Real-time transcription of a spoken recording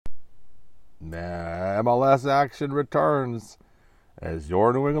MLS action returns as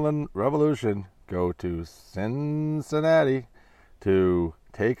your New England Revolution go to Cincinnati to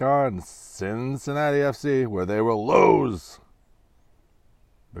take on Cincinnati FC, where they will lose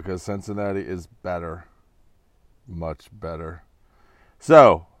because Cincinnati is better, much better.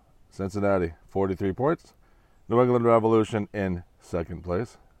 So, Cincinnati, 43 points. New England Revolution in second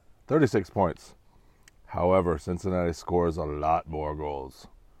place, 36 points. However, Cincinnati scores a lot more goals,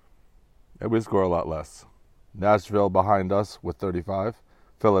 and we score a lot less. Nashville behind us with 35.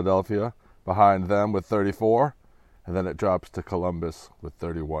 Philadelphia behind them with 34. And then it drops to Columbus with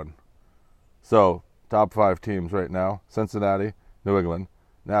 31. So, top 5 teams right now: Cincinnati, New England,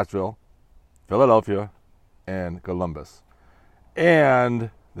 Nashville, Philadelphia, and Columbus.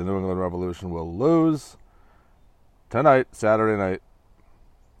 And the New England Revolution will lose tonight, Saturday night,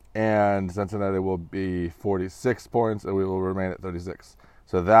 and Cincinnati will be 46 points, and we will remain at 36.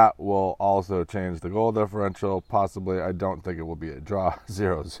 So that will also change the goal differential. Possibly, I don't think it will be a draw,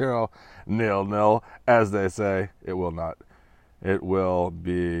 0-0, 0-0, as they say. It will not. It will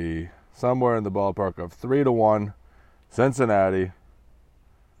be somewhere in the ballpark of 3-1, Cincinnati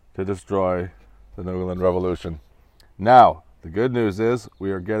to destroy the New England Revolution. Now, the good news is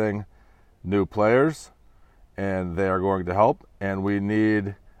we are getting new players, and they are going to help, and we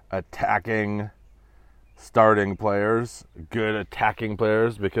need attacking starting players, good attacking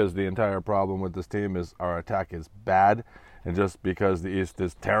players, because the entire problem with this team is our attack is bad, and just because the East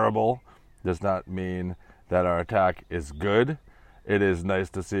is terrible does not mean that our attack is good. It is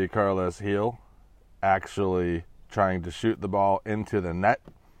nice to see Carlos Heel actually trying to shoot the ball into the net,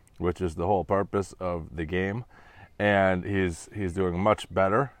 which is the whole purpose of the game, and he's doing much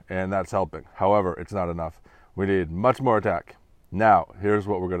better, and that's helping. However, it's not enough. We need much more attack. Now, here's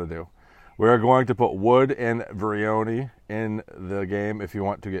what we're going to do. We're going to put Wood and Vrioni in the game if you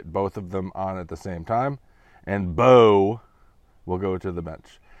want to get both of them on at the same time. And Bo will go to the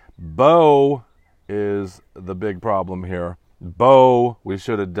bench. Bo is the big problem here. Bo, we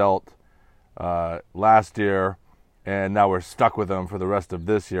should have dealt last year, and now we're stuck with him for the rest of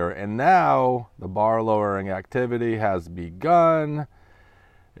this year. And now the bar-lowering activity has begun.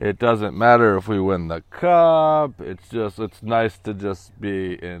 It doesn't matter if we win the cup. It's nice to just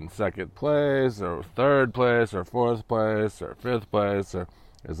be in second place or third place or fourth place or fifth place. Or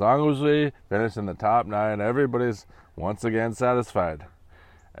as long as we finish in the top 9, everybody's once again satisfied.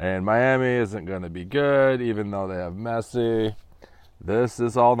 And Miami isn't going to be good, even though they have Messi. This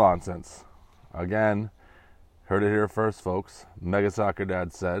is all nonsense. Again, heard it here first, folks. Mega Soccer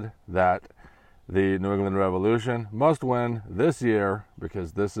Dad said that the New England Revolution must win this year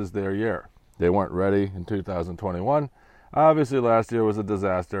because this is their year. They weren't ready in 2021. Obviously, last year was a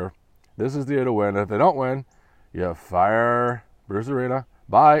disaster. This is the year to win. If they don't win, you fire Bruce Arena.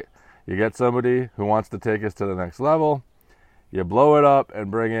 Bye. You get somebody who wants to take us to the next level. You blow it up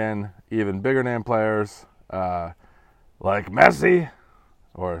and bring in even bigger name players like Messi,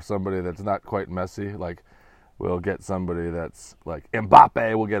 or somebody that's not quite Messi. Like, we'll get somebody that's like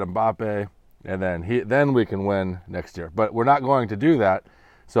Mbappe. We'll get Mbappe. And then we can win next year. But we're not going to do that.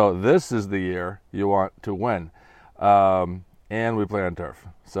 So this is the year you want to win. And we play on turf.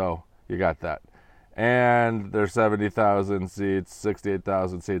 So you got that. And there's 70,000 seats,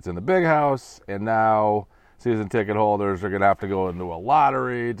 68,000 seats in the big house. And now season ticket holders are going to have to go into a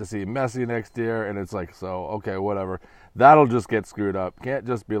lottery to see Messi next year. And it's like, so, okay, whatever. That'll just get screwed up. Can't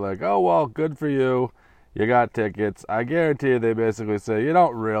just be like, oh, well, good for you. You got tickets. I guarantee you they basically say, you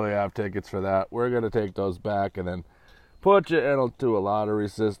don't really have tickets for that. We're going to take those back and then put you into a lottery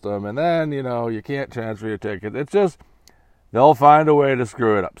system. And then, you can't transfer your ticket. It's just, they'll find a way to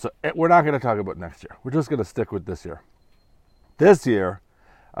screw it up. So we're not going to talk about next year. We're just going to stick with this year. This year,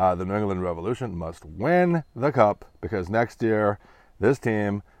 the New England Revolution must win the cup because next year, this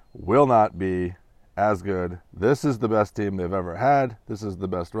team will not be as good. This is the best team they've ever had. This is the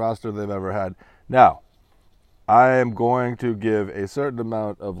best roster they've ever had. Now, I am going to give a certain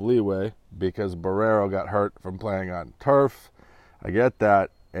amount of leeway because Barrero got hurt from playing on turf. I get that,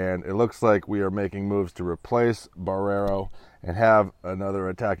 and it looks like we are making moves to replace Barrero and have another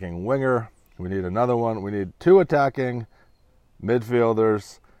attacking winger. We need another one. We need 2 attacking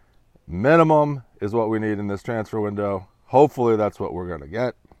midfielders. Minimum is what we need in this transfer window. Hopefully that's what we're going to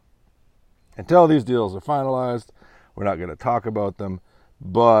get. Until these deals are finalized, we're not going to talk about them,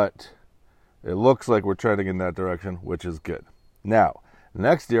 but it looks like we're trending in that direction, which is good. Now,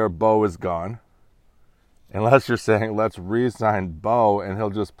 next year, Bo is gone. Unless you're saying, let's re-sign Bo and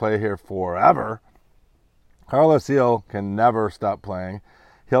he'll just play here forever. Carlos Heel can never stop playing.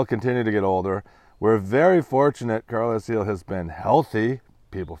 He'll continue to get older. We're very fortunate Carlos Heel has been healthy.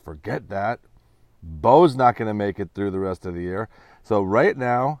 People forget that. Bo's not going to make it through the rest of the year. So right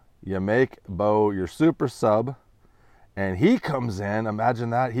now, you make Bo your super sub, and he comes in. Imagine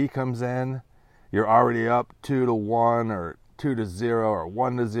that. He comes in. You're already up 2-1 or 2-0 or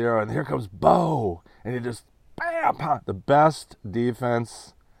 1-0, and here comes Bo. And he just, bam, the best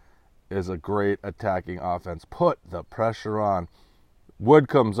defense is a great attacking offense. Put the pressure on. Wood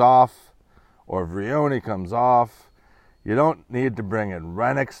comes off, or Vrioni comes off. You don't need to bring in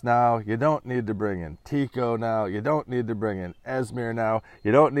Renix now. You don't need to bring in Tico now. You don't need to bring in Esmir now.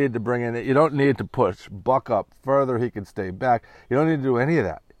 You don't need to bring in it. You don't need to push Buck up further. He can stay back. You don't need to do any of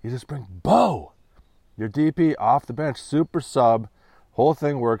that. You just bring Bo, your DP, off the bench, super sub. Whole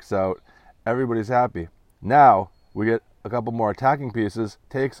thing works out. Everybody's happy. Now we get a couple more attacking pieces.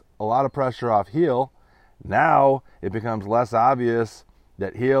 Takes a lot of pressure off Heel. Now it becomes less obvious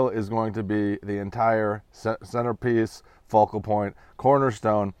that Heel is going to be the entire centerpiece, focal point,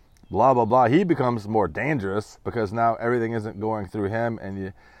 cornerstone, blah, blah, blah. He becomes more dangerous because now everything isn't going through him, and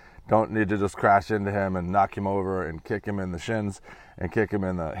you don't need to just crash into him and knock him over and kick him in the shins and kick him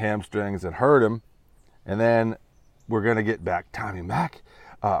in the hamstrings and hurt him. And then we're going to get back Tommy Mack.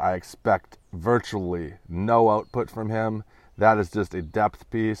 I expect virtually no output from him. That is just a depth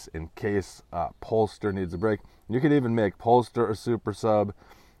piece in case Polster needs a break. You can even make Polster a super sub.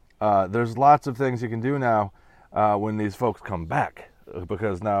 There's lots of things you can do now when these folks come back,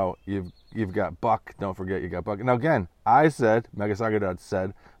 because now you've got Buck. Don't forget you got Buck. Now again, I said, Megasagadad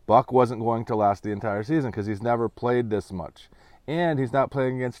said, Buck wasn't going to last the entire season because he's never played this much. And he's not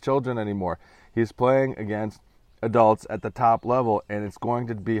playing against children anymore. He's playing against adults at the top level, and it's going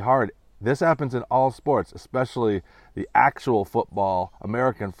to be hard. This happens in all sports, especially the actual football,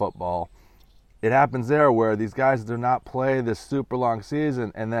 American football. It happens there where these guys do not play this super long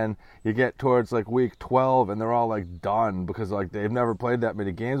season, and then you get towards like week 12 and they're all like done because like they've never played that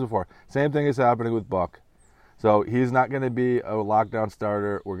many games before. Same thing is happening with Buck. So he's not going to be a lockdown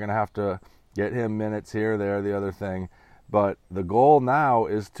starter. We're going to have to get him minutes here, there, the other thing. But the goal now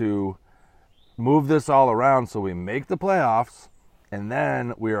is to move this all around so we make the playoffs, and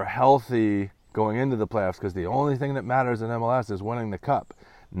then we are healthy going into the playoffs, because the only thing that matters in MLS is winning the cup.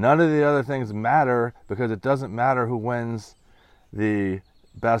 None of the other things matter, because it doesn't matter who wins the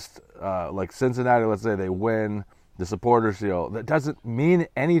best, like Cincinnati, let's say they win the Supporters' Shield. That doesn't mean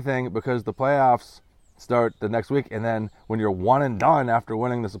anything because the playoffs start the next week, and then when you're one and done after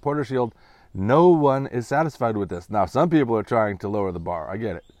winning the Supporters' Shield, no one is satisfied with this. Now, some people are trying to lower the bar. I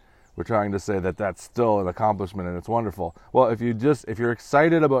get it. We're trying to say that that's still an accomplishment and it's wonderful. Well, if you're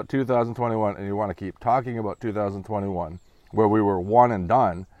excited about 2021 and you want to keep talking about 2021, where we were one and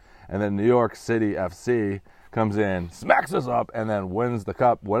done, and then New York City FC comes in, smacks us up, and then wins the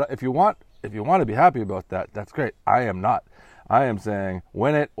cup. If you want to be happy about that, that's great. I am not. I am saying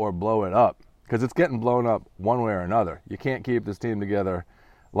win it or blow it up, because it's getting blown up one way or another. You can't keep this team together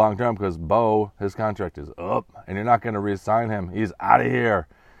long term because Bo, his contract is up, and you're not going to re-sign him. He's out of here.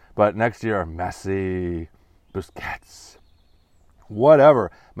 But next year, Messi, Busquets, whatever.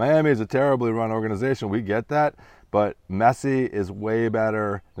 Miami is a terribly run organization. We get that. But Messi is way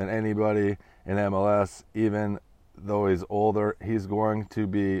better than anybody in MLS. Even though he's older, he's going to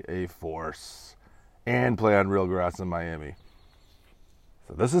be a force and play on real grass in Miami.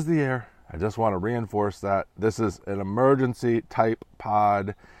 So this is the year. I just want to reinforce that. This is an emergency type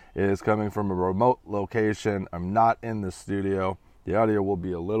pod. It is coming from a remote location. I'm not in the studio. The audio will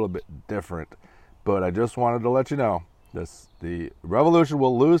be a little bit different, but I just wanted to let you know the Revolution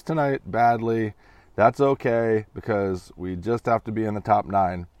will lose tonight badly. That's okay, because we just have to be in the top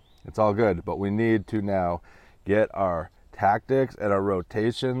 9. It's all good, but we need to now get our tactics and our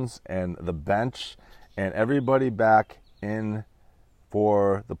rotations and the bench and everybody back in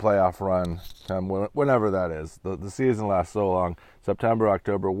for the playoff run, whenever that is. The season lasts so long, September,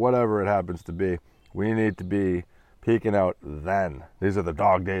 October, whatever it happens to be. We need to be peaking out then. These are the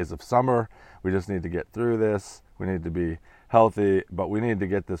dog days of summer. We just need to get through this. We need to be healthy, but we need to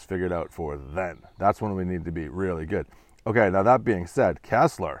get this figured out for then. That's when we need to be really good. Okay, now that being said,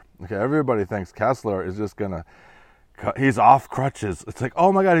 Kessler. Okay, everybody thinks Kessler is just going to, he's off crutches. It's like,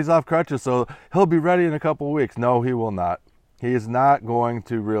 oh my God, he's off crutches, so he'll be ready in a couple of weeks. No, he will not. He is not going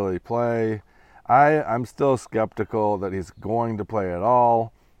to really play. I'm still skeptical that he's going to play at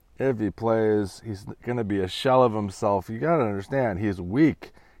all. If he plays, he's going to be a shell of himself. You got to understand, he's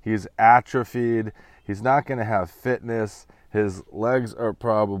weak. He's atrophied. He's not going to have fitness. His legs are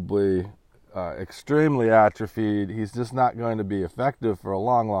probably extremely atrophied. He's just not going to be effective for a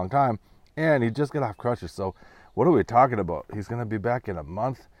long, long time. And he just got off crutches. So what are we talking about? He's going to be back in a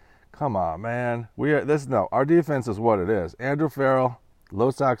month? Come on, man. Our defense is what it is. Andrew Farrell, Low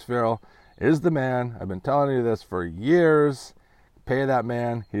Sox Farrell, is the man. I've been telling you this for years. Pay that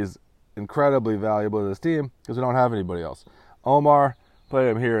man. He's incredibly valuable to this team because we don't have anybody else. Omar, play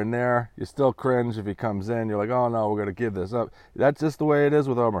him here and there. You still cringe if he comes in. You're like, oh no, we're going to give this up. That's just the way it is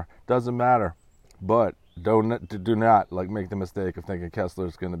with Omar. Doesn't matter. But do not like make the mistake of thinking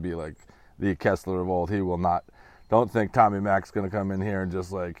Kessler's going to be like the Kessler of old. He will not. Don't think Tommy Mack's going to come in here and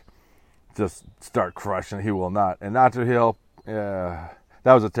just start crushing. He will not. And Nacho Hill,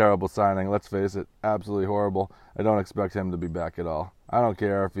 that was a terrible signing. Let's face it, absolutely horrible. I don't expect him to be back at all. I don't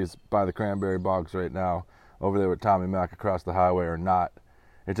care if he's by the cranberry bogs right now, over there with Tommy Mack across the highway or not.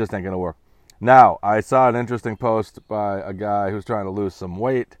 It just ain't going to work. Now, I saw an interesting post by a guy who's trying to lose some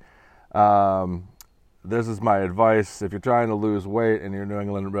weight. This is my advice. If you're trying to lose weight and you're a New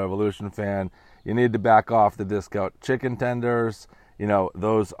England Revolution fan, you need to back off the discount chicken tenders. You know,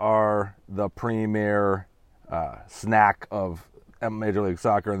 those are the premier snack of Major League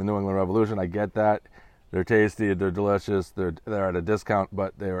Soccer and the New England Revolution. I get that. They're tasty, they're delicious, they're at a discount,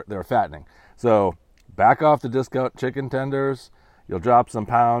 but they're fattening. So back off the discount chicken tenders. You'll drop some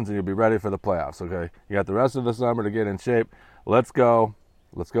pounds and you'll be ready for the playoffs, okay? You got the rest of the summer to get in shape. Let's go.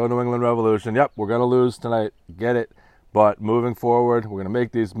 Let's go New England Revolution. Yep, we're going to lose tonight. Get it. But moving forward, we're going to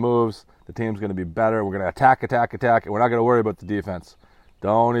make these moves. The team's going to be better. We're going to attack, and we're not going to worry about the defense.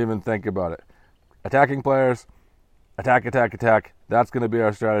 Don't even think about it. Attacking players, attack. That's going to be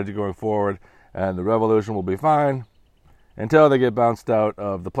our strategy going forward, and the Revolution will be fine until they get bounced out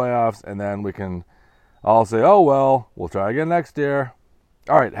of the playoffs, and then we can all say, oh, well, we'll try again next year.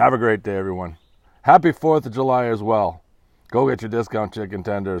 All right, have a great day, everyone. Happy 4th of July as well. Go get your discount chicken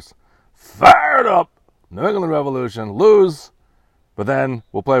tenders. Fired up! New England Revolution, lose, but then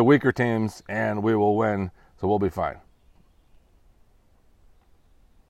we'll play weaker teams and we will win, so we'll be fine.